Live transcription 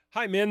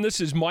Hi, men. This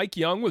is Mike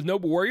Young with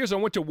Noble Warriors. I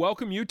want to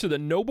welcome you to the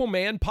Noble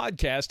Man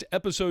Podcast,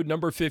 episode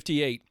number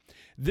 58.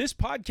 This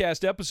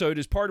podcast episode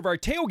is part of our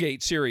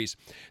Tailgate series.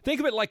 Think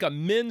of it like a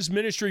men's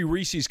ministry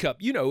Reese's cup.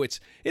 You know, it's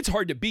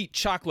hard to beat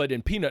chocolate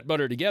and peanut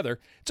butter together.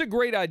 It's a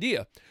great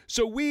idea.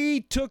 So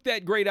we took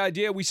that great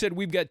idea. We said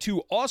we've got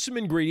two awesome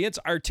ingredients,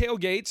 our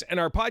tailgates and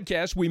our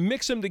podcast. We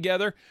mix them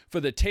together for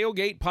the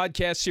Tailgate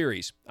podcast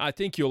series. I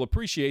think you'll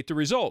appreciate the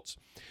results.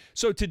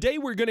 So today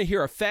we're going to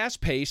hear a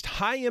fast-paced,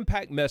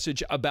 high-impact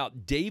message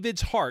about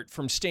David's heart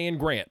from Stan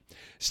Grant.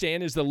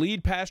 Stan is the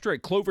lead pastor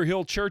at Clover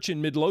Hill Church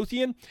in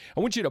Midlothian. I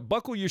want you to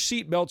buckle your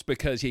seatbelts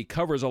because he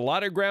covers a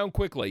lot of ground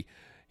quickly.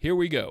 Here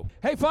we go.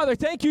 Hey, Father,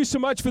 thank you so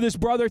much for this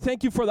brother.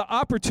 Thank you for the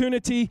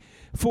opportunity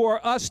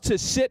for us to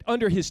sit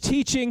under his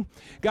teaching.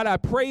 God, I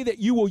pray that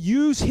you will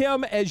use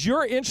him as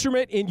your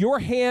instrument in your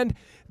hand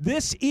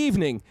this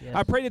evening. Yes.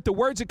 I pray that the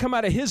words that come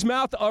out of his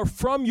mouth are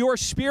from your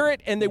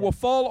spirit and they will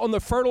fall on the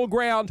fertile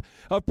ground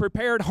of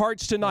prepared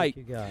hearts tonight.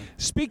 Thank you, God.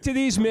 Speak to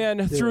these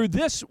men through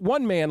this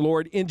one man,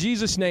 Lord, in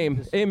Jesus'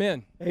 name.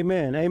 Amen.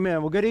 Amen.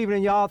 Amen. Well, good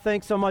evening, y'all.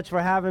 Thanks so much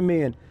for having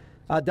me. And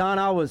Don,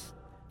 I was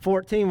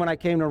 14 when I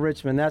came to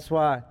Richmond. That's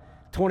why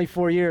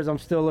 24 years I'm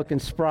still looking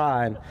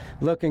spry and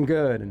looking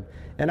good.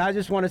 And I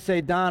just want to say,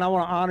 Don, I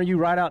want to honor you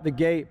right out the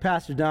gate.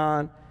 Pastor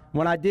Don,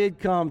 when I did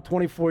come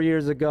 24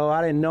 years ago,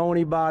 I didn't know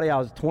anybody. I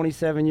was a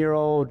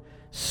 27-year-old,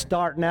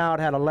 starting out,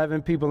 had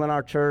 11 people in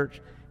our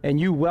church, and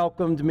you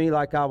welcomed me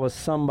like I was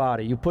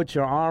somebody. You put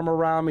your arm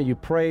around me, you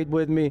prayed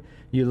with me,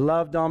 you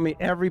loved on me.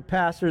 Every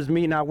pastor's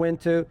meeting I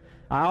went to,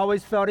 I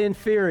always felt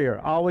inferior,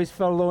 I always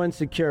felt a little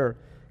insecure,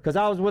 because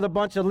I was with a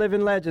bunch of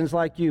living legends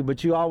like you,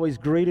 but you always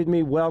greeted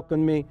me,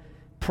 welcomed me,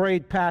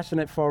 prayed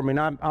passionate for me,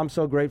 and I'm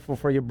so grateful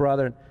for you,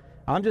 brother.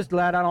 I'm just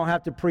glad I don't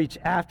have to preach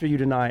after you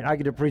tonight. I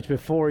get to preach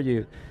before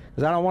you,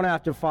 because I don't want to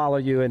have to follow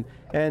you.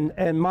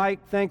 And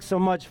Mike, thanks so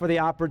much for the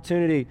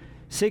opportunity.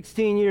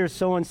 16 years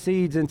sowing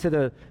seeds into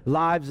the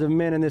lives of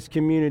men in this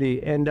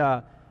community. And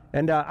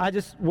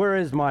where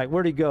is Mike?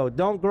 Where'd he go?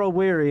 Don't grow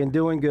weary in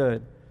doing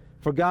good,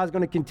 for God's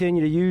going to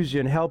continue to use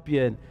you and help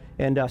you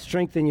and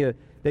strengthen you.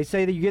 They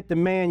say that you get the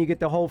man, you get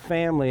the whole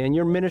family, and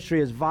your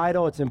ministry is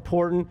vital, it's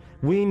important.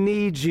 We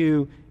need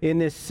you in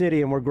this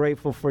city, and we're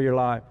grateful for your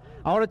life.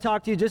 I want to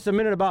talk to you just a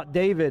minute about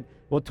David.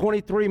 Well,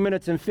 23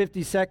 minutes and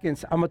 50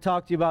 seconds, I'm going to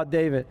talk to you about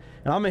David.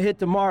 And I'm going to hit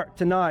the mark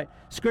tonight.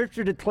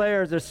 Scripture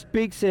declares or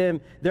speaks to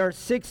him. There are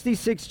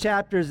 66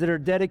 chapters that are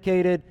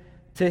dedicated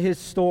to his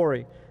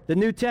story. The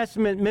New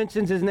Testament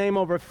mentions his name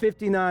over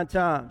 59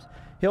 times.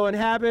 He'll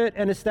inhabit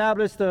and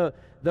establish the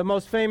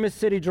most famous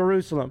city,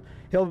 Jerusalem.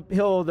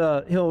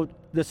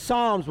 The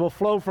Psalms will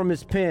flow from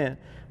his pen.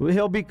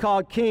 He'll be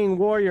called king,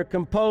 warrior,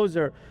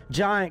 composer,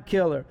 giant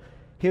killer.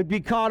 He'll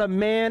be called a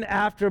man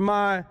after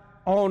my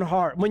own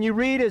heart. When you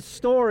read his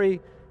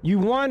story, you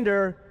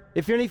wonder,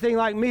 if you're anything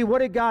like me, what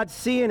did God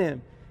see in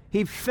him?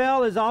 He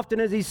fell as often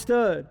as he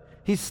stood.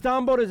 He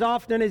stumbled as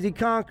often as he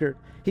conquered.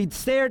 He'd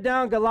stared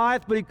down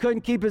Goliath, but he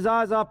couldn't keep his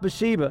eyes off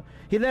Bathsheba.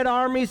 He led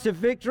armies to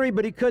victory,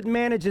 but he couldn't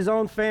manage his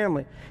own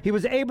family. He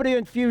was able to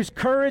infuse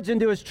courage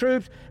into his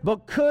troops,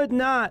 but could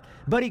not.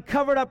 But he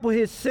covered up with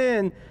his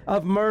sin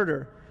of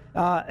murder.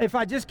 If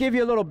I just give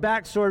you a little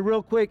backstory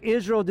real quick,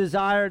 Israel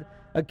desired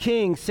a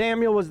king.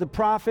 Samuel was the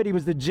prophet. He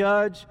was the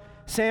judge.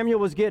 Samuel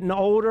was getting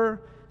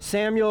older.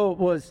 Samuel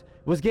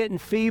was getting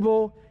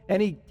feeble,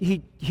 and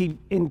he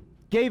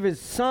gave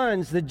his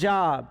sons the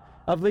job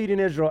of leading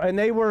Israel, and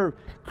they were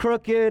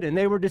crooked, and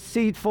they were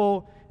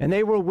deceitful, and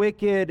they were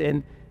wicked,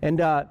 and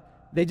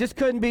they just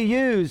couldn't be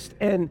used.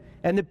 And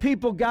the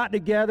people got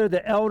together,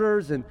 the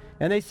elders, and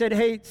they said,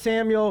 "Hey,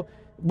 Samuel,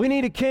 we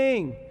need a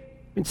king."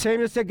 And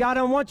Samuel said, "God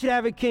don't want you to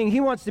have a king. He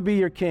wants to be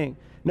your king.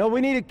 No, we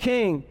need a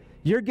king.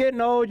 You're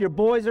getting old. Your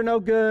boys are no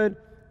good,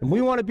 and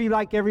we want to be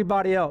like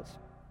everybody else."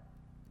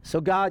 So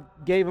God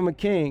gave him a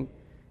king,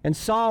 and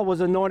Saul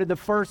was anointed the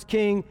first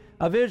king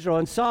of Israel.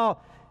 And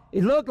Saul,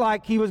 it looked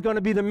like he was going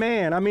to be the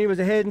man. I mean, he was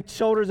a head and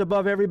shoulders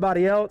above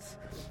everybody else.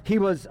 He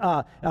was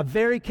a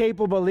very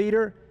capable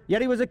leader,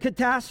 yet he was a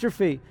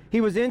catastrophe.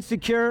 He was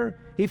insecure.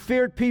 He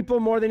feared people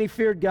more than he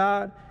feared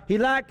God. He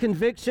lacked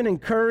conviction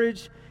and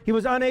courage. He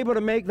was unable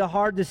to make the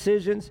hard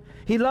decisions.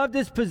 He loved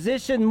his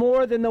position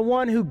more than the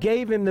one who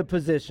gave him the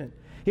position.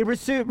 He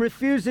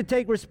refused to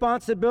take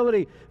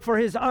responsibility for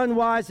his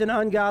unwise and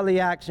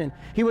ungodly action.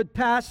 He would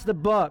pass the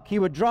buck. He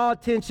would draw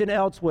attention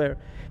elsewhere.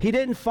 He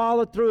didn't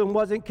follow through and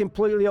wasn't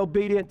completely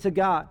obedient to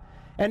God.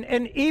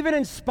 And even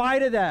in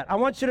spite of that, I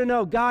want you to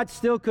know God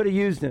still could have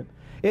used him.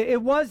 It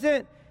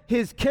wasn't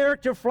his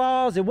character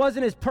flaws. It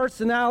wasn't his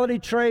personality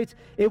traits.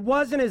 It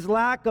wasn't his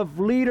lack of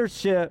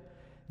leadership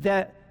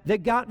that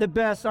got the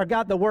best or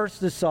got the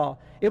worst of Saul.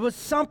 It was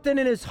something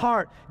in his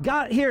heart.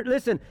 God, here,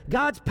 listen,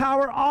 God's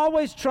power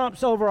always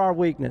trumps over our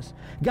weakness.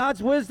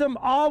 God's wisdom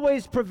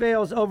always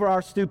prevails over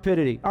our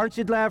stupidity. Aren't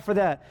you glad for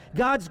that?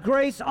 God's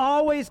grace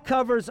always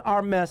covers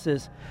our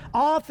messes.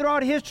 All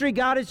throughout history,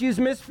 God has used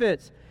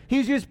misfits.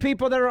 He's used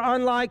people that are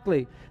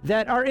unlikely,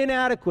 that are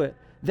inadequate,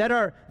 that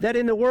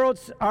in the world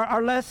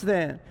are less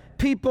than.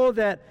 people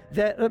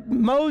that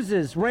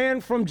Moses ran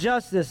from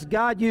justice.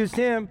 God used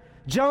him.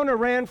 Jonah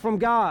ran from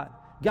God.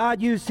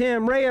 God used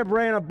him. Rahab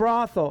ran a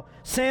brothel.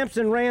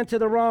 Samson ran to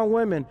the wrong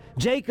women.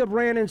 Jacob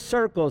ran in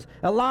circles.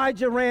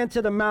 Elijah ran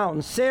to the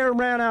mountains. Sarah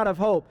ran out of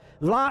hope.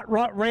 Lot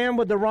ran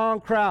with the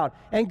wrong crowd.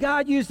 And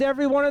God used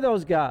every one of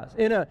those guys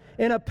in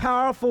a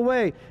powerful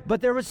way.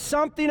 But there was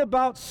something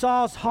about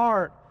Saul's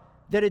heart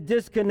that it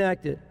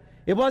disconnected.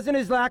 It wasn't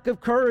his lack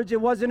of courage.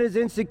 It wasn't his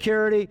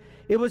insecurity.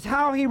 It was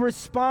how he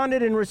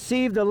responded and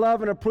received the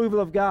love and approval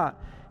of God.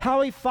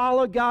 How he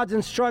followed God's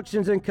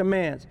instructions and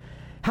commands.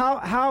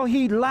 How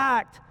he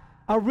lacked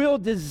a real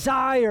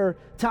desire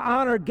to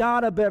honor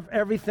God above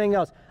everything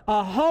else.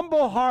 A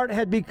humble heart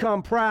had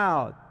become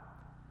proud.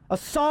 A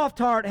soft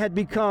heart had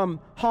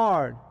become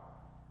hard.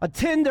 A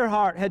tender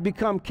heart had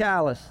become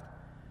calloused.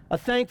 A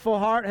thankful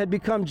heart had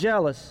become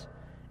jealous.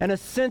 And a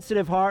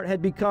sensitive heart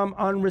had become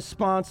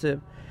unresponsive.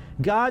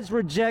 God's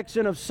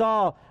rejection of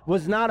Saul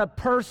was not a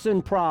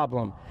person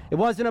problem. It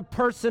wasn't a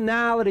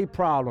personality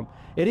problem.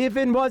 It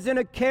even wasn't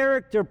a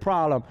character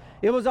problem.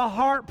 It was a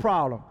heart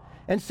problem.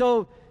 And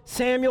so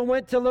Samuel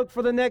went to look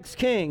for the next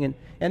king,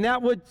 and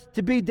that was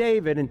to be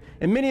David.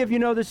 And many of you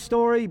know this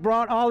story. He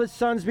brought all his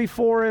sons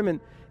before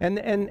him, and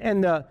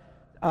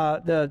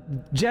the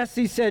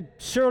Jesse said,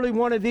 surely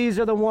one of these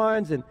are the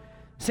ones. And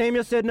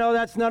Samuel said, no,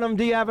 that's none of them.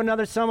 Do you have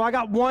another son? Well, I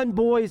got one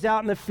boy. He's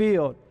out in the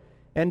field.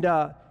 And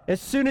as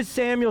soon as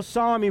Samuel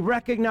saw him, he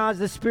recognized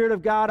the Spirit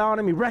of God on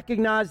him. He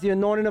recognized the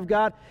anointing of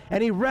God,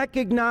 and he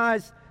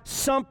recognized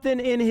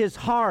something in his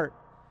heart.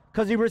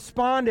 Because he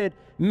responded,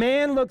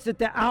 man looks at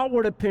the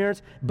outward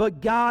appearance,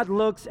 but God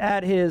looks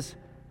at his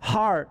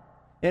heart.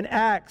 In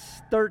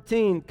Acts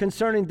 13,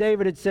 concerning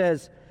David, it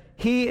says,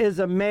 he is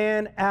a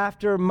man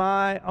after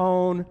my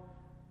own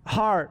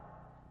heart.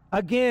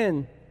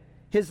 Again,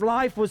 his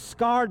life was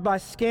scarred by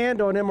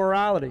scandal and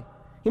immorality.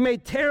 He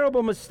made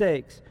terrible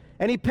mistakes,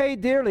 and he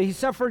paid dearly. He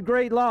suffered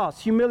great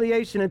loss,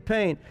 humiliation, and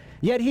pain.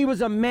 Yet he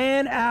was a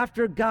man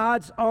after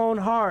God's own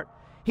heart.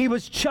 He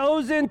was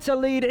chosen to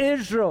lead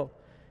Israel.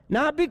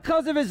 Not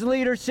because of his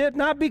leadership,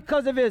 not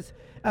because of his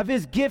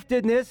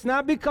giftedness,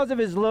 not because of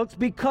his looks,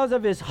 because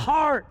of his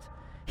heart.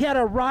 He had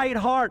a right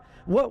heart.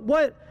 What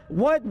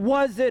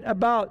was it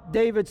about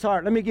David's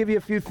heart? Let me give you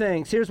a few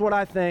things. Here's what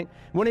I think.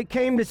 When it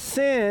came to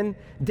sin,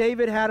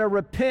 David had a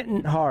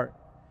repentant heart.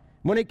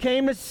 When it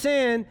came to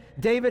sin,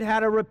 David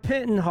had a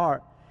repentant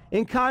heart.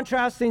 In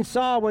contrasting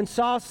Saul, when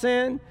Saul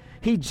sinned,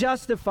 he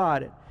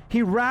justified it.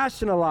 He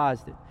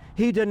rationalized it.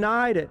 He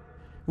denied it.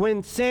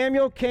 When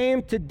Samuel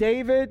came to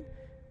David,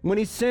 when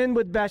he sinned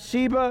with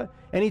Bathsheba,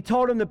 and he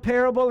told him the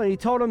parable, and he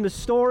told him the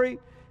story,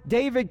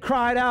 David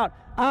cried out,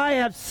 I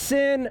have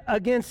sinned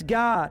against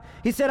God.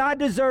 He said, I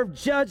deserve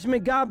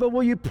judgment, God, but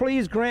will you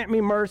please grant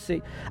me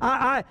mercy?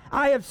 I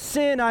have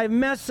sinned. I have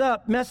messed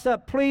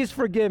up. Please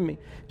forgive me.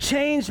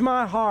 Change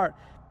my heart.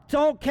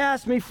 Don't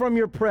cast me from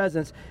your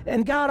presence.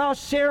 And God, I'll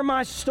share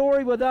my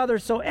story with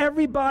others so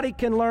everybody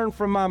can learn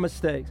from my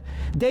mistakes.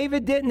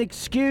 David didn't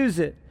excuse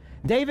it.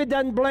 David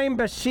doesn't blame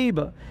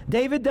Bathsheba.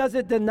 David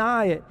doesn't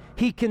deny it.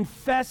 He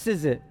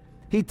confesses it.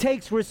 He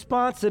takes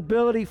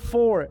responsibility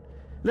for it.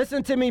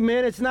 Listen to me,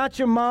 men. It's not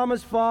your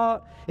mama's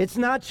fault. It's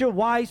not your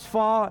wife's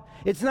fault.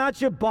 It's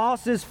not your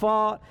boss's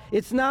fault.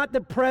 It's not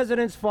the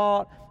president's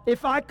fault.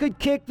 If I could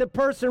kick the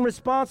person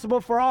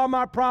responsible for all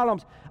my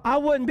problems, I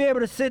wouldn't be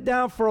able to sit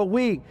down for a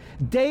week.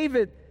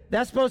 David,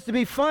 that's supposed to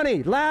be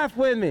funny. Laugh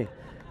with me.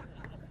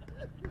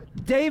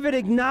 David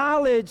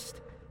acknowledged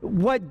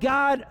what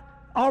God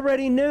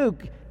already knew.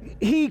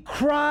 He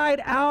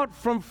cried out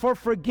for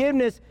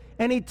forgiveness,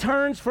 and he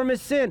turns from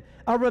his sin.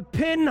 A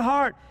repentant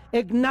heart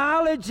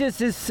acknowledges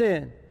his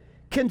sin,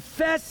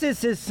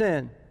 confesses his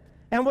sin,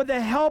 and with the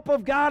help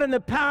of God and the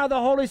power of the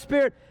Holy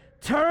Spirit,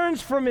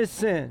 turns from his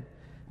sin.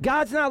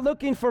 God's not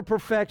looking for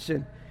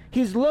perfection.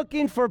 He's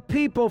looking for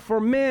people, for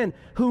men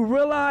who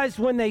realize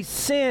when they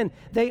sin,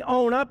 they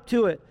own up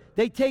to it.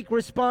 They take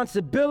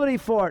responsibility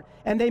for it,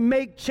 and they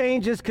make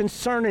changes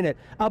concerning it.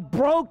 A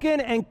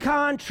broken and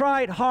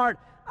contrite heart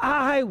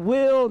I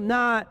will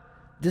not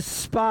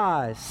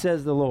despise,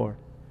 says the Lord.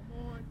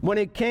 When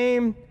it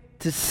came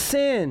to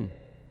sin,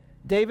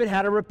 David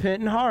had a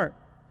repentant heart.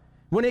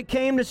 When it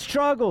came to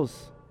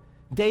struggles,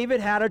 David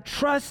had a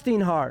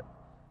trusting heart.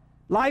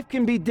 Life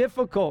can be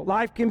difficult.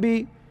 Life can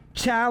be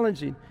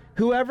challenging.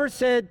 Whoever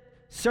said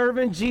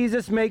serving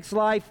Jesus makes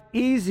life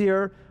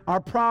easier or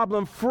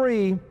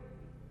problem-free,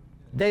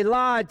 they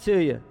lied to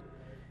you.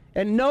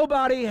 And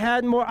nobody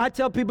had more. I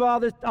tell people all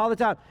the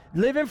time,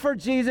 living for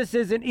Jesus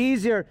isn't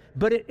easier,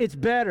 but it's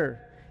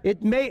better.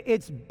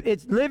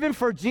 It's living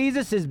for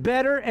Jesus is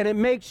better, and it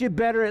makes you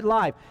better at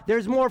life.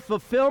 There's more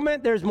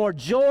fulfillment, there's more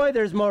joy,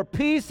 there's more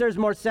peace, there's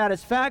more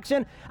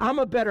satisfaction. I'm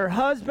a better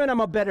husband,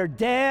 I'm a better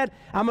dad,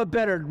 I'm a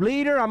better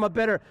leader, I'm a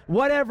better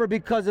whatever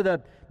because of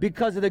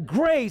the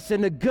grace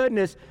and the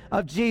goodness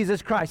of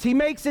Jesus Christ. He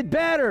makes it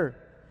better,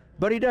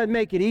 but he doesn't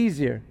make it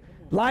easier.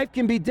 Life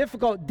can be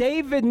difficult.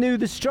 David knew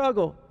the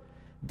struggle.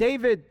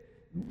 David,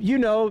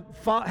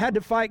 had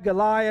to fight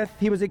Goliath.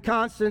 He was in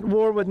constant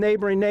war with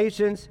neighboring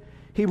nations.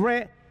 He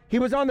He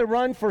was on the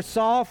run for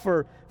Saul,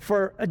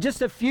 for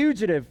just a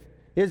fugitive.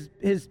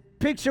 His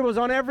picture was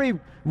on every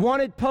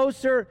wanted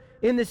poster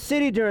in the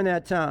city during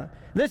that time.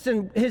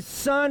 Listen, his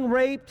son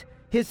raped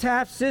his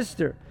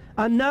half-sister.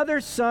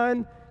 Another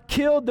son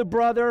killed the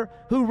brother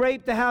who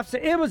raped the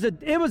half-sister.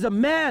 It was a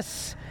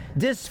mess,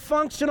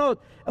 dysfunctional.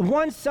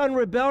 One son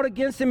rebelled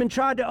against him and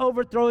tried to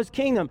overthrow his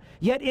kingdom.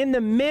 Yet in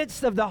the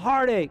midst of the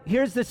heartache,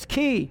 here's this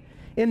key,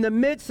 in the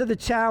midst of the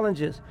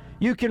challenges,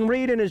 you can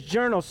read in his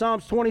journal,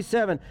 Psalms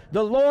 27,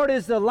 the Lord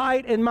is the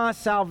light in my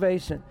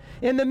salvation.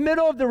 In the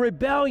middle of the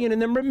rebellion, in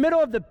the middle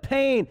of the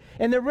pain,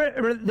 in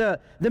the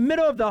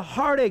middle of the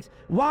heartaches,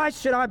 why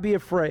should I be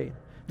afraid?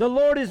 The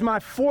Lord is my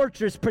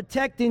fortress,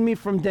 protecting me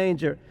from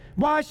danger.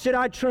 Why should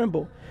I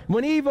tremble?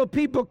 When evil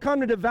people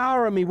come to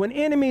devour me, when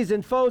enemies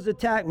and foes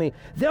attack me,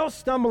 they'll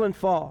stumble and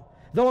fall.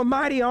 Though a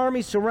mighty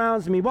army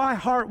surrounds me, my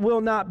heart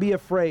will not be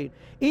afraid.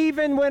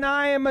 Even when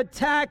I am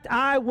attacked,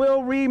 I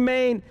will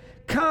remain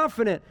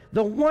confident.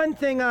 The one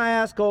thing I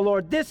ask, O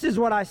Lord, this is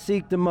what I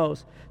seek the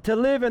most, to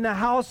live in the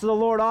house of the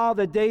Lord all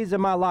the days of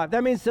my life.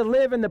 That means to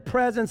live in the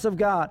presence of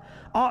God,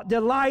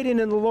 delighting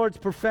in the Lord's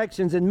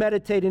perfections and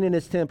meditating in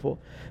his temple.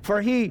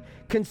 For he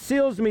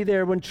conceals me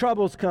there when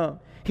troubles come.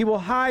 He will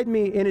hide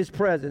me in his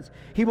presence.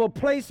 He will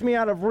place me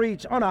out of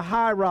reach on a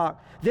high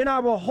rock. Then I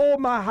will hold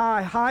my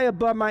high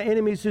above my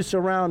enemies who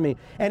surround me.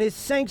 And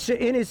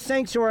in his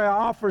sanctuary I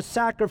offer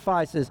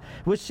sacrifices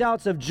with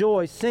shouts of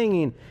joy,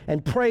 singing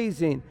and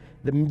praising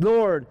the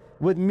Lord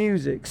with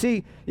music.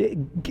 See,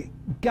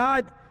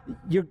 God,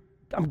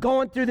 I'm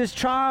going through this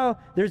trial.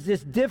 There's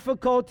this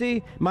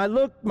difficulty. My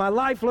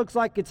life looks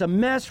like it's a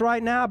mess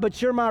right now,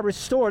 but you're my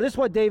restorer. This is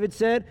what David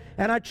said,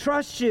 and I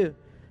trust you.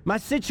 My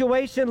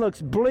situation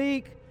looks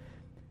bleak.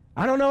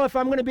 I don't know if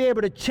I'm going to be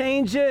able to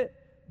change it,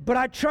 but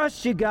I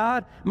trust you,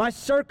 God. My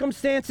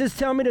circumstances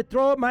tell me to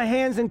throw up my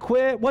hands and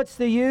quit. What's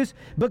the use?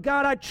 But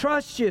God, I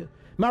trust you.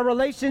 My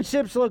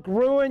relationships look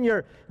ruined.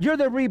 You're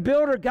the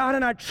rebuilder, God,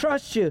 and I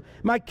trust you.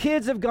 My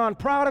kids have gone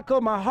prodigal.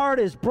 My heart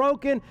is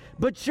broken,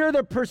 but you're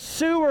the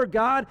pursuer,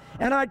 God,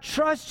 and I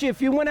trust you.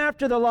 If you went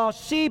after the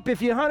lost sheep,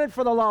 if you hunted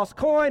for the lost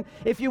coin,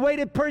 if you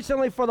waited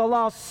personally for the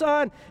lost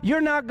son,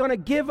 you're not going to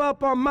give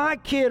up on my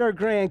kid or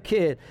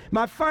grandkid.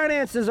 My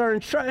finances are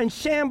in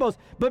shambles,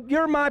 but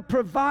you're my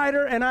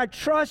provider, and I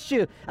trust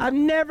you. I've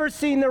never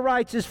seen the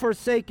righteous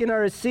forsaken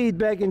or his seed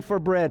begging for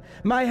bread.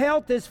 My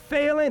health is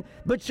failing,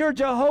 but you're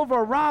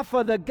Jehovah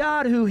Rapha, the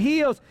God who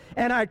heals,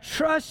 and I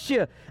trust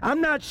you. I'm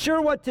not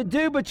sure what to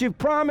do, but you've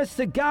promised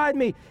to guide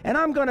me, and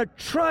I'm going to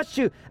trust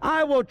you.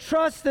 I will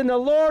trust in the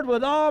Lord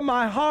with all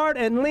my heart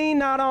and lean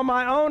not on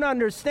my own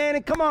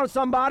understanding. Come on,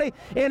 somebody.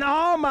 In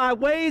all my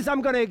ways,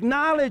 I'm going to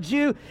acknowledge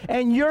you,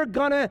 and you're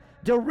going to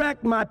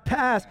direct my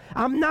path.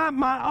 I'm not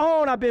my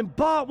own. I've been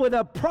bought with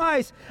a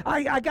price.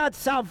 I got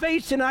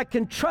salvation. I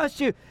can trust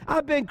you.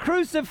 I've been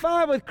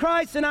crucified with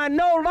Christ, and I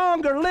no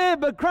longer live,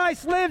 but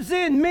Christ lives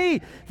in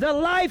me. The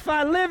life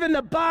I live in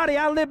the body,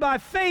 I live by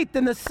faith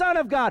in the Son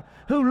of God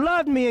who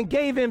loved me and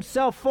gave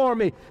himself for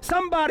me.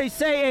 Somebody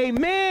say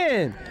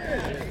amen.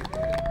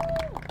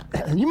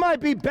 You might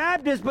be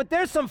Baptist, but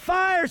there's some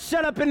fire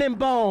shut up in them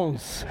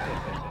bones.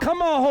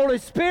 Come on, Holy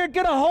Spirit,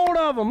 get a hold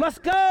of them. Let's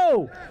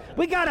go.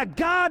 We got a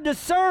God to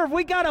serve.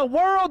 We got a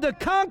world to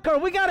conquer.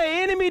 We got an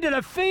enemy to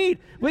defeat.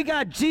 We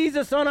got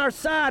Jesus on our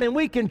side, and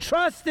we can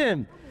trust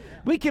him.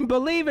 We can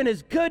believe in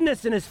his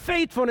goodness and his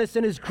faithfulness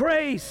and his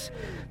grace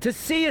to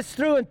see us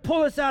through and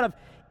pull us out of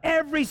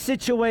every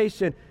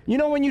situation. You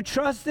know, when you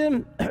trust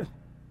him,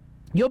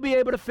 you'll be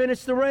able to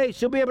finish the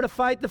race. You'll be able to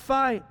fight the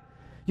fight.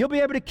 You'll be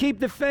able to keep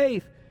the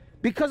faith.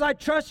 Because I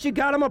trust you,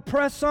 God, I'm going to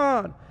press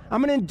on.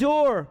 I'm going to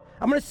endure.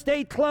 I'm going to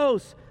stay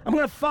close. I'm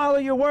going to follow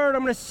your word.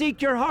 I'm going to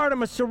seek your heart. I'm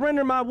going to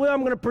surrender my will. I'm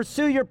going to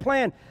pursue your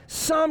plan.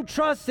 Some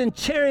trust in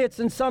chariots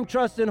and some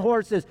trust in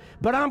horses,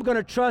 but I'm going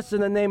to trust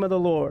in the name of the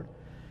Lord.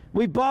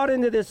 We bought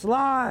into this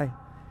lie.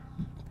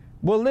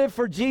 We'll live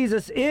for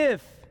Jesus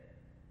if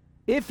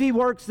he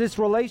works this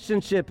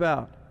relationship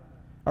out,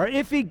 or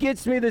if he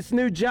gets me this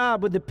new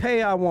job with the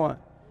pay I want,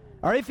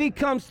 or if he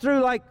comes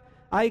through like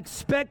I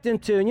expect him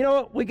to. And you know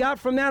what? We got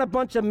from that a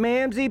bunch of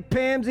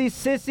mamsy-pamsy,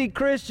 sissy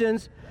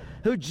Christians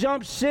who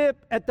jump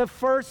ship at the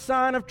first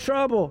sign of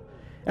trouble.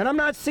 And I'm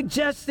not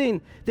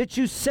suggesting that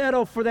you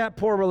settle for that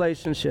poor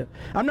relationship.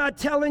 I'm not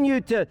telling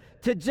you to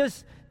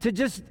just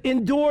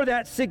endure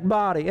that sick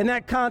body and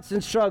that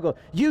constant struggle.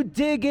 You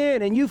dig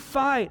in and you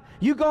fight.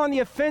 You go on the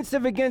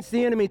offensive against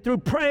the enemy through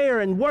prayer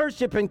and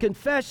worship and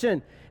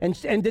confession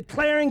and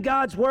declaring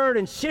God's word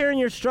and sharing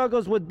your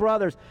struggles with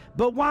brothers.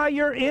 But while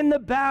you're in the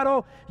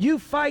battle, you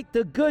fight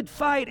the good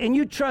fight and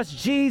you trust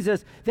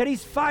Jesus that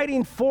he's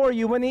fighting for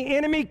you. When the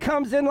enemy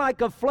comes in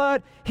like a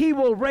flood, he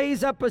will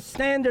raise up a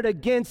standard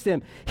against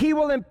him. He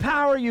will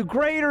empower you.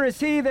 Greater is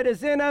he that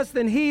is in us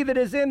than he that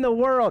is in the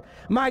world.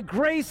 My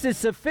grace is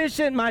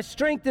sufficient. My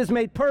strength is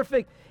made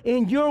perfect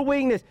in your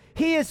weakness.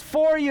 He is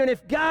for you, and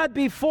if God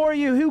be for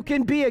you, who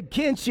can be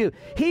against you?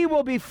 He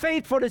will be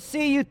faithful to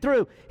see you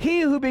through.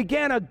 He who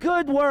began a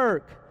good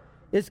work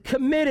is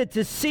committed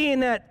to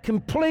seeing that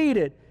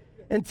completed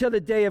until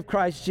the day of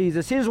Christ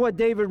Jesus. Here's what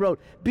David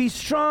wrote: "Be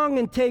strong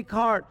and take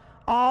heart,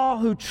 all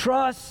who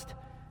trust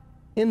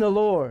in the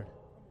Lord."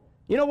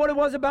 You know what it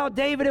was about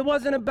David? It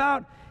wasn't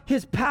about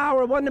his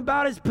power. It wasn't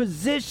about his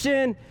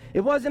position.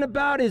 It wasn't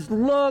about his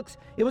looks.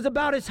 It was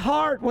about his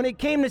heart. When it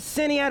came to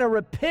sin, he had a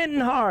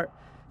repentant heart.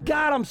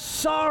 God, I'm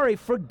sorry.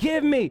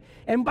 Forgive me.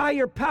 And by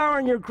your power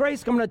and your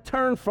grace, I'm going to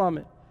turn from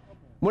it.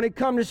 When it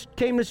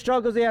came to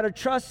struggles, he had a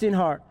trusting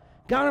heart.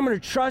 God, I'm going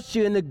to trust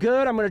you in the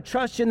good. I'm going to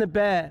trust you in the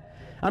bad.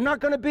 I'm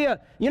not going to be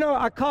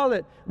I call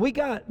it, we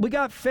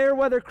got fair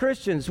weather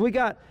Christians. We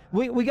got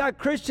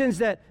Christians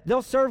that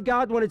they'll serve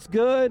God when it's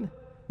good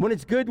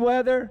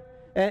weather.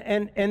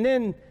 And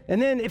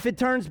then if it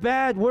turns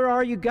bad, where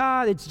are you,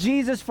 God? It's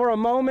Jesus for a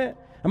moment.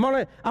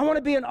 I want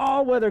to be an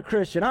all-weather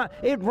Christian.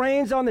 It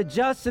rains on the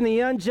just and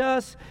the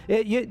unjust.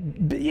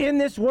 In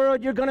this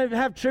world, you're going to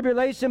have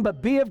tribulation,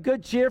 but be of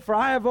good cheer, for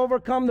I have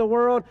overcome the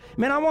world.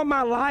 Man, I want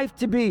my life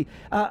to be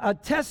a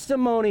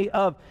testimony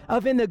of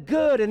in the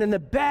good and in the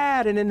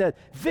bad and in the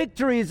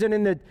victories and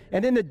in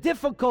the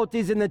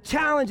difficulties and the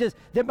challenges,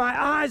 that my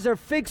eyes are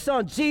fixed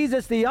on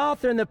Jesus, the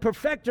author and the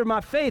perfecter of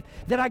my faith,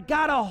 that I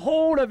got a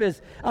hold of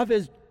his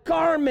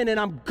garment, and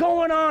I'm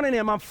going on in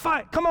him. I'm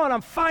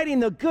fighting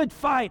the good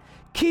fight,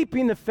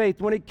 keeping the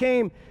faith. When it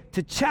came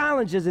to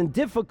challenges and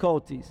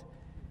difficulties,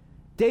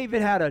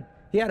 David had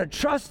a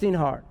trusting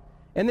heart.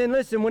 And then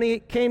listen, when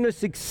it came to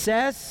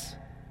success,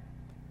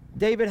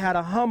 David had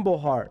a humble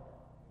heart.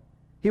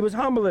 He was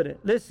humble in it.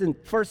 Listen,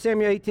 1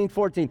 Samuel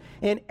 18:14.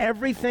 In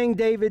everything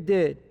David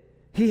did,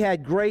 he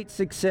had great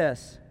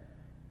success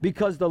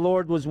because the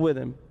Lord was with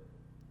him.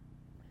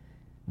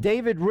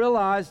 David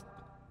realized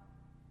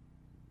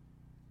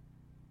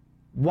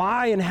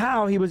why and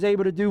how he was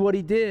able to do what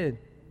he did.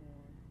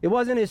 It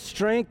wasn't his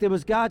strength, it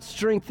was God's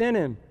strength in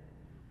him.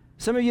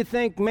 Some of you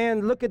think,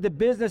 man, look at the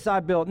business I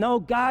built. No,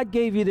 God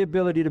gave you the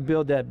ability to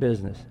build that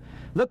business.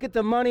 Look at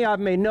the money I've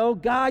made. No,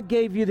 God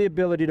gave you the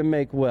ability to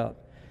make wealth.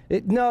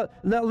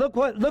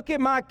 Look at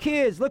my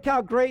kids. Look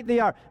how great they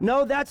are.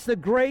 No, that's the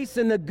grace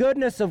and the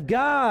goodness of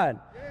God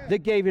that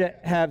gave you to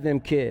have them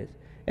kids.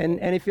 And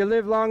if you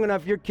live long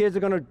enough, your kids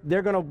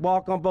they're gonna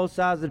walk on both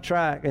sides of the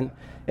track.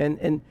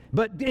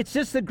 But it's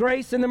just the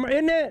grace and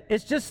isn't it?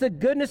 It's just the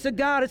goodness of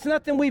God. It's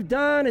nothing we've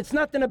done. It's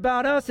nothing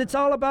about us. It's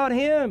all about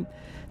him.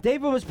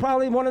 David was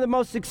probably one of the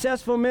most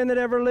successful men that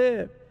ever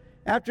lived.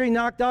 After he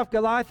knocked off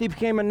Goliath, he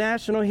became a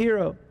national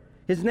hero.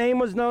 His name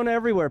was known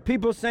everywhere.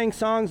 People sang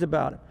songs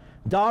about him.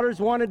 Daughters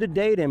wanted to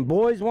date him.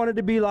 Boys wanted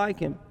to be like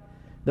him.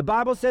 The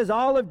Bible says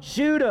all of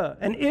Judah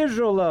and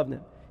Israel loved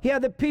him. He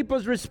had the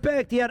people's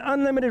respect. He had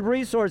unlimited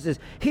resources.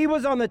 He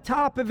was on the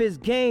top of his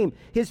game.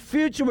 His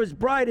future was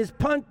bright. His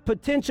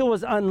potential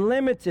was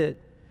unlimited.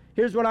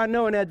 Here's what I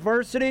know: in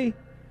adversity,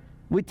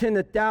 we tend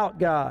to doubt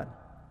God.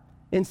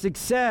 In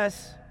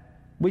success,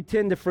 we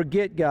tend to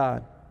forget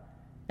God.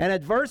 And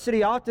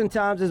adversity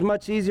oftentimes is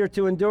much easier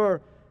to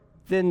endure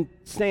than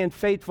staying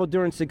faithful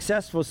during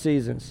successful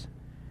seasons.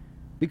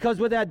 Because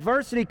with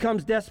adversity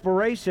comes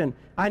desperation.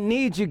 I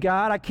need you,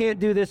 God. I can't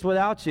do this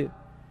without you.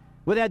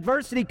 With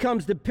adversity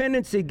comes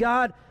dependency.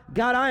 God,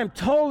 I am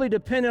totally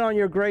dependent on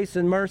your grace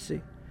and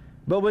mercy.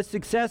 But with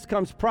success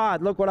comes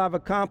pride. Look what I've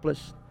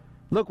accomplished.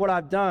 Look what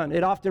I've done.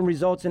 It often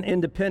results in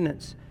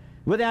independence.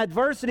 With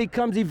adversity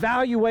comes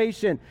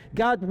evaluation.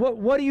 God,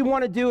 what do you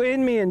want to do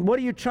in me, and what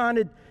are you trying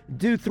to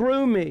do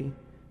through me?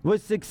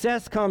 With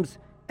success comes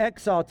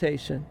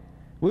exaltation.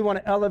 We want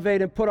to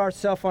elevate and put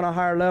ourselves on a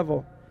higher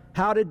level.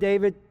 How did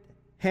David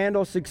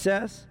handle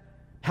success?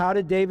 How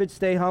did David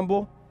stay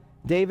humble?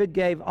 David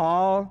gave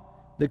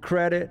all the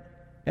credit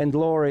and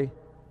glory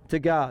to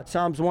God.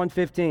 Psalms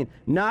 115.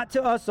 Not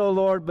to us, O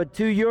Lord, but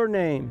to your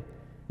name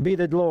be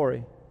the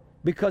glory,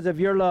 because of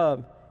your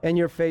love and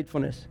your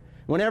faithfulness.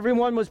 When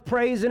everyone was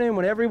praising him,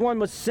 when everyone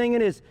was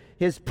singing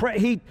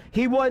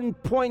he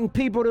wasn't pointing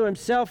people to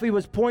himself, he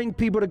was pointing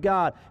people to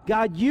God.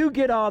 God, you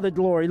get all the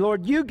glory.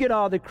 Lord, you get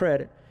all the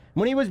credit.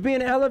 When he was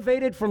being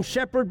elevated from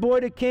shepherd boy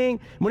to king,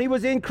 when he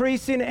was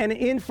increasing in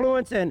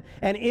influence and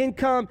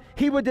income,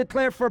 he would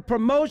declare, for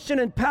promotion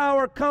and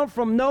power come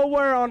from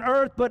nowhere on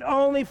earth, but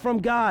only from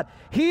God.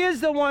 He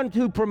is the one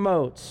who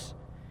promotes,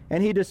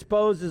 and he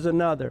disposes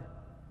another.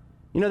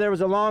 You know, there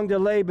was a long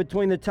delay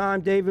between the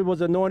time David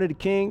was anointed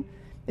king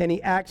and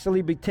he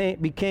actually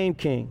became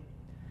king.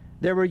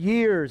 There were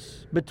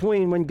years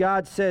between when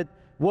God said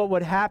what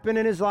would happen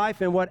in his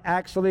life and what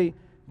actually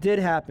did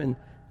happen.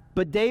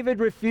 But David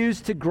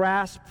refused to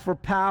grasp for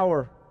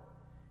power.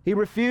 He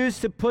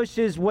refused to push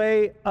his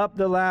way up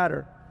the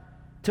ladder,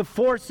 to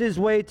force his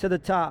way to the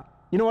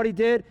top. You know what he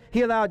did?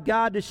 He allowed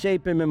God to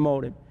shape him and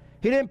mold him.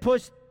 He didn't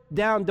push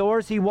down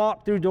doors. He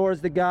walked through doors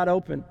that God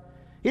opened.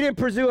 He didn't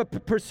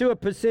pursue a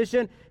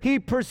position. He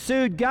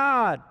pursued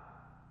God,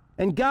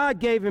 and God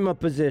gave him a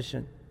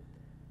position.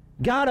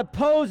 God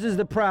opposes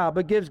the proud,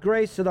 but gives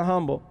grace to the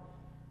humble.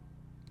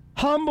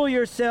 Humble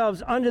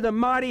yourselves under the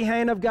mighty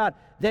hand of God,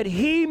 that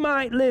he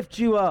might lift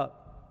you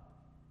up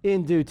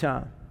in due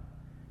time.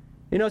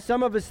 You know,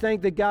 some of us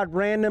think that God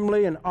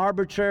randomly and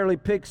arbitrarily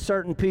picks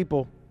certain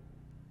people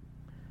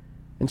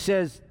and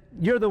says,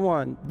 you're the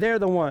one, they're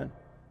the one.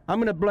 I'm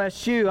going to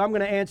bless you. I'm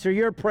going to answer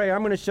your prayer.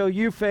 I'm going to show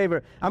you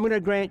favor. I'm going to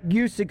grant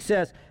you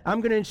success.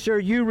 I'm going to ensure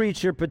you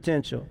reach your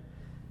potential.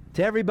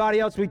 To everybody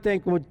else, we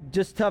think, well,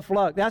 just tough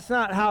luck. That's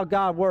not how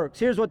God works.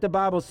 Here's what the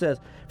Bible says.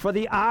 For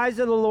the eyes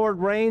of the Lord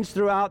range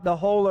throughout the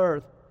whole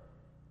earth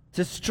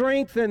to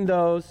strengthen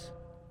those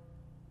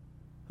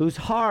whose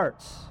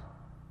hearts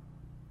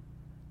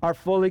are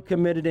fully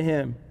committed to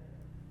Him.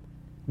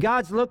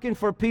 God's looking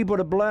for people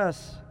to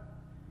bless.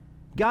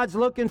 God's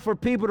looking for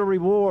people to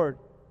reward.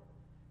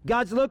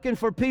 God's looking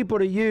for people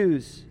to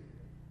use.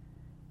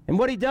 And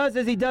what He does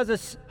is He does a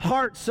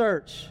heart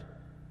search.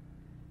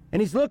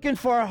 And He's looking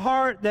for a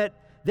heart that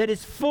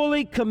is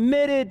fully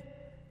committed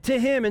to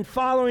Him and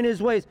following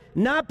His ways.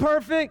 Not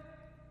perfect,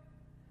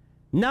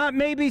 not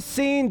maybe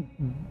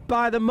seen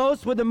by the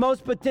most with the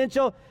most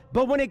potential,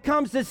 but when it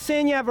comes to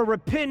sin, you have a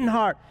repentant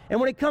heart. And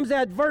when it comes to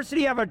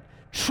adversity, you have a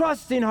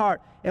trusting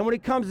heart. And when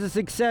it comes to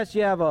success,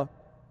 you have a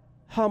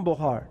humble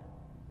heart.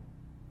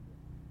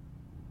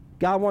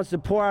 God wants to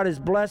pour out His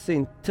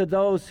blessing to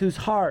those whose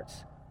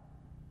hearts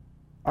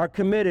are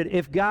committed.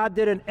 If God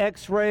did an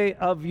x-ray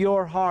of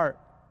your heart,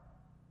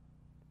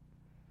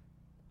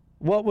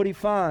 what would He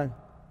find?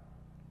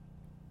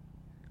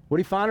 Would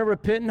He find a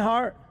repentant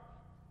heart?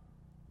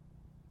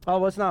 Oh,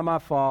 well, it's not my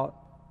fault.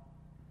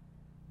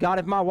 God,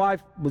 if my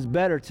wife was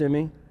better to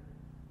me.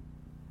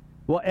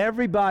 Well,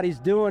 everybody's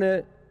doing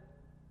it.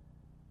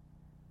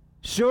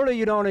 Surely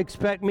you don't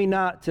expect me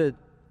not to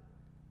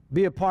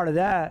be a part of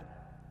that.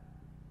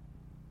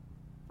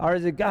 Or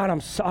is it, God,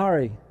 I'm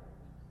sorry.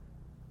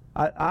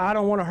 I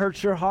don't want to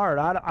hurt your heart.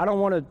 I don't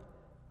want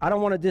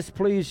to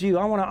displease you.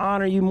 I want to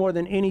honor you more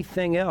than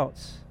anything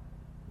else.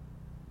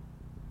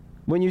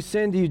 When you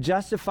sin, do you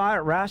justify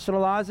it,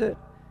 rationalize it?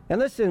 And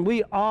listen,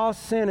 we all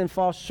sin and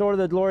fall short of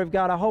the glory of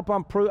God. I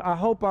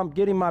hope I'm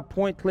getting my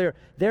point clear.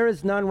 There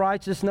is none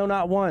righteous, no,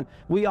 not one.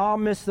 We all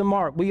miss the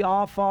mark. We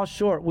all fall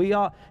short.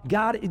 I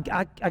got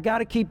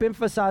to keep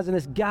emphasizing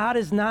this. God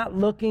is not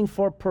looking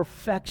for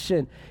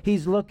perfection.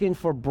 He's looking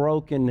for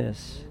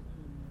brokenness.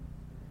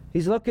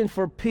 He's looking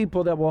for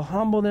people that will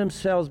humble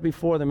themselves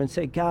before them and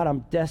say, God, I'm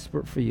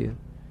desperate for you.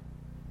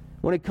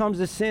 When it comes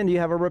to sin, do you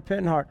have a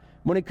repentant heart?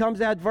 When it comes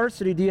to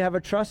adversity, do you have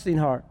a trusting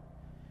heart?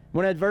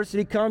 When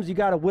adversity comes, you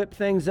got to whip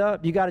things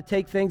up. You got to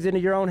take things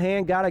into your own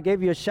hand. God, I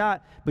gave you a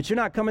shot, but you're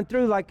not coming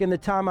through like in the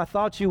time I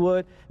thought you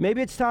would.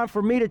 Maybe it's time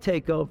for me to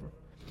take over.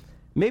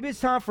 Maybe it's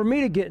time for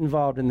me to get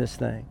involved in this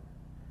thing.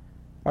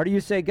 Or do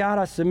you say, God,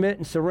 I submit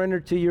and surrender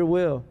to your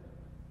will.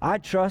 I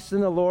trust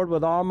in the Lord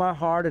with all my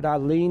heart, and I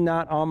lean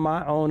not on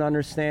my own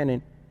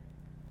understanding.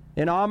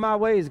 In all my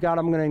ways, God,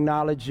 I'm going to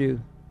acknowledge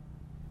you.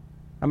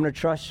 I'm going to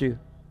trust you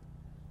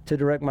to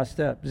direct my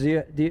steps.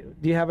 Do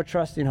you have a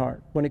trusting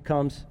heart when it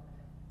comes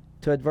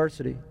to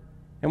adversity?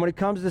 And when it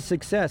comes to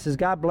success, has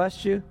God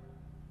blessed you?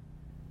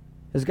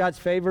 Has God's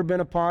favor been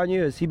upon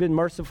you? Has He been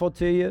merciful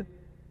to you?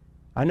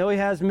 I know He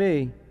has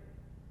me.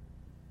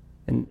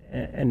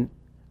 And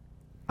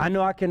I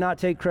know I cannot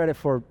take credit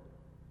for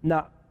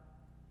not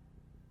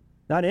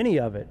any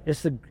of it.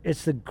 It's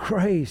the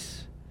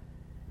grace.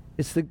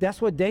 That's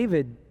what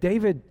David,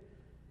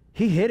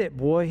 he hit it,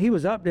 boy. He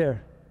was up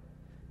there.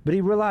 But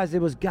he realized it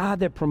was God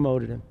that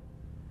promoted him.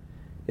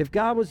 If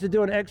God was to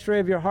do an x-ray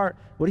of your heart,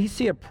 would He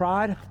see a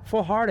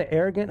prideful heart, an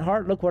arrogant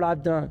heart? Look what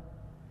I've done.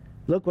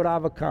 Look what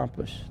I've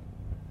accomplished.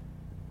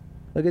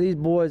 Look at these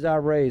boys I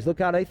raised. Look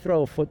how they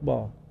throw a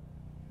football.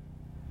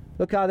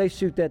 Look how they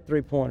shoot that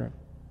three-pointer.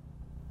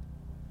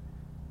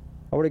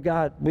 Or would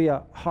God be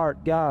a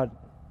heart, God,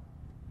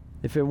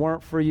 if it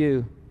weren't for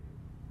you,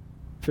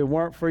 if it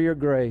weren't for your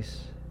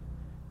grace,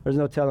 there's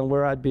no telling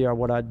where I'd be or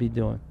what I'd be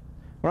doing.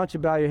 Why don't you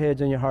bow your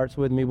heads and your hearts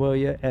with me, will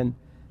you? And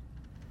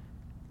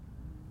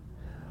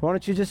why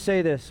don't you just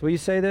say this? Will you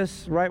say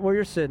this right where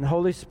you're sitting?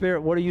 Holy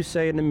Spirit, what are you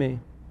saying to me?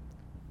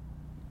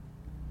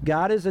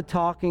 God is a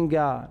talking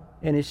God,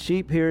 and His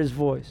sheep hear His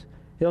voice.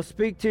 He'll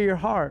speak to your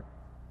heart.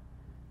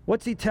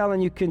 What's He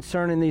telling you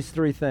concerning these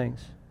three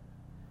things?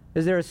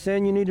 Is there a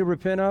sin you need to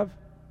repent of?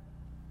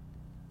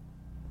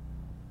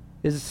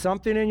 Is it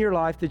something in your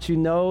life that you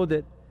know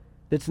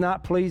that's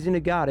not pleasing to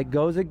God? It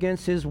goes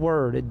against His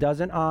word. It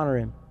doesn't honor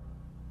Him.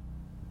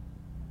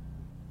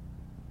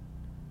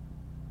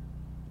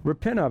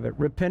 Repent of it.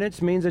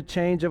 Repentance means a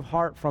change of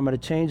heart from it, a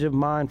change of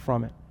mind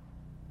from it.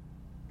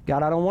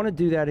 God, I don't want to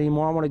do that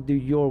anymore. I want to do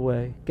your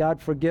way.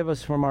 God, forgive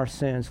us from our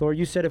sins. Lord,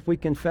 you said if we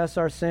confess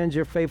our sins,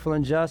 you're faithful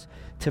and just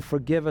to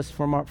forgive us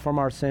from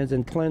our sins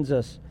and cleanse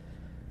us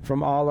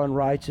from all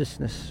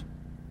unrighteousness.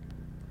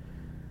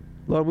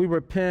 Lord, we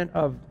repent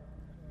of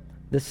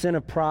the sin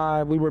of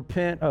pride. We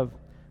repent of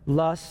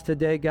lust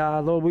today,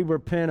 God. Lord, we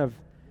repent of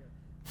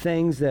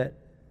things that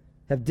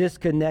have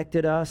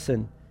disconnected us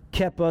and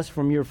kept us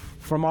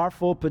from our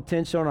full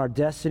potential and our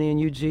destiny in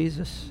you,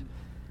 Jesus.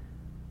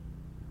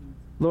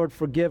 Lord,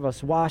 forgive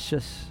us, wash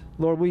us.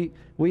 Lord,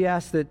 we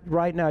ask that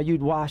right now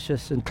you'd wash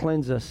us and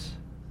cleanse us.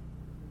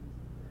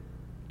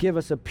 Give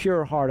us a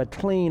pure heart, a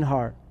clean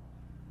heart,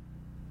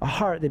 a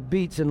heart that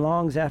beats and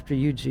longs after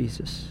you,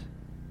 Jesus.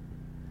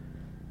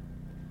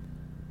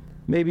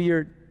 Maybe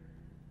you're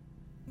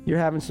You're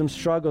having some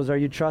struggles. Are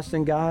you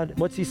trusting God?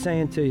 What's he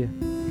saying to you?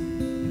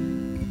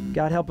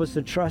 God, help us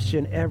to trust you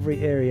in every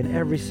area, in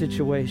every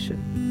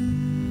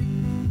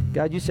situation.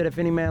 God, you said if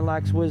any man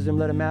lacks wisdom,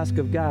 let him ask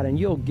of God, and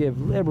you'll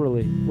give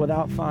liberally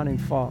without finding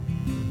fault.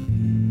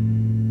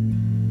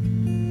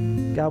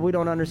 God, we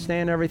don't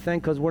understand everything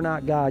because we're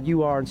not God.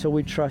 You are, and so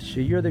we trust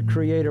you. You're the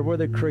creator. We're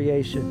the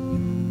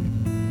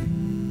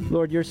creation.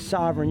 Lord, you're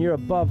sovereign. You're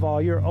above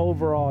all. You're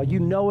over all. You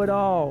know it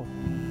all.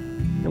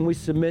 And we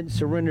submit and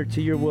surrender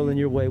to your will and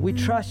your way. We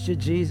trust you,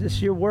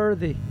 Jesus. You're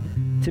worthy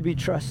to be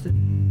trusted.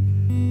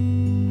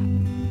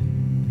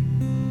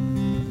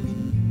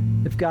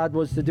 If God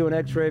was to do an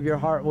x-ray of your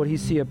heart, would he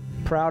see a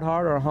proud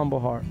heart or a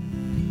humble heart?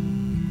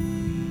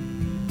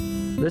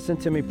 Listen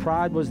to me,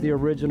 pride was the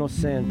original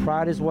sin.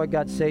 Pride is what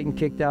got Satan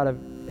kicked out of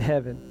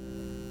heaven.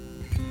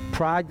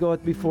 Pride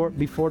goeth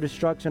before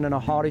destruction, and a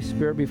haughty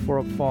spirit before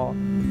a fall.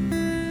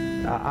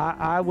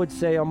 I would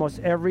say almost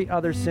every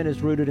other sin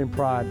is rooted in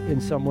pride in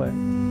some way.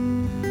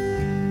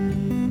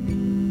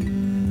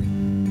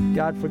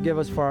 God, forgive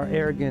us for our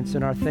arrogance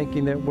and our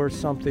thinking that we're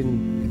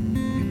something.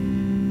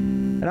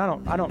 And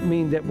I don't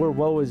mean that we're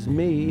woe is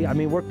me. I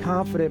mean, we're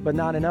confident, but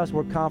not in us.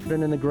 We're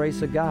confident in the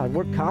grace of God.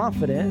 We're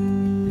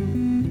confident.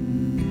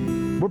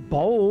 We're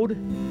bold,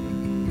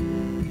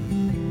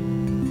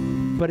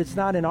 but it's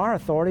not in our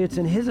authority, it's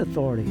in his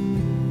authority.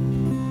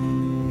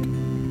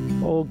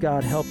 Oh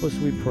God, help us,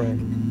 we pray.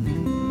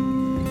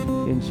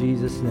 In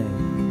Jesus'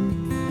 name.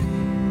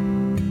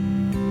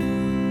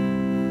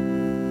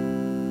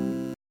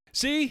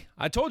 See,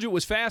 I told you it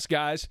was fast,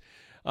 guys.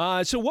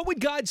 So what would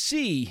God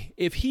see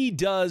if he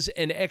does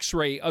an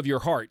x-ray of your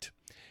heart?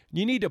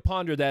 You need to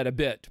ponder that a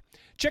bit.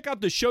 Check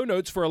out the show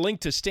notes for a link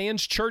to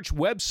Stan's church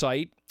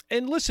website.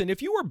 And listen,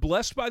 if you were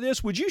blessed by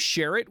this, would you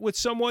share it with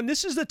someone?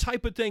 This is the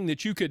type of thing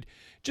that you could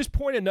just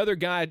point another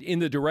guy in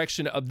the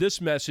direction of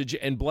this message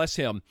and bless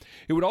him.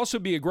 It would also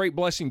be a great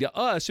blessing to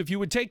us if you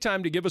would take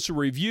time to give us a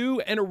review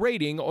and a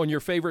rating on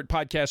your favorite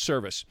podcast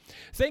service.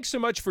 Thanks so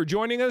much for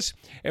joining us,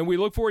 and we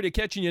look forward to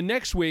catching you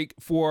next week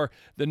for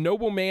the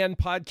Noble Man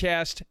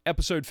Podcast,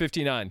 episode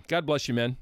 59. God bless you, men.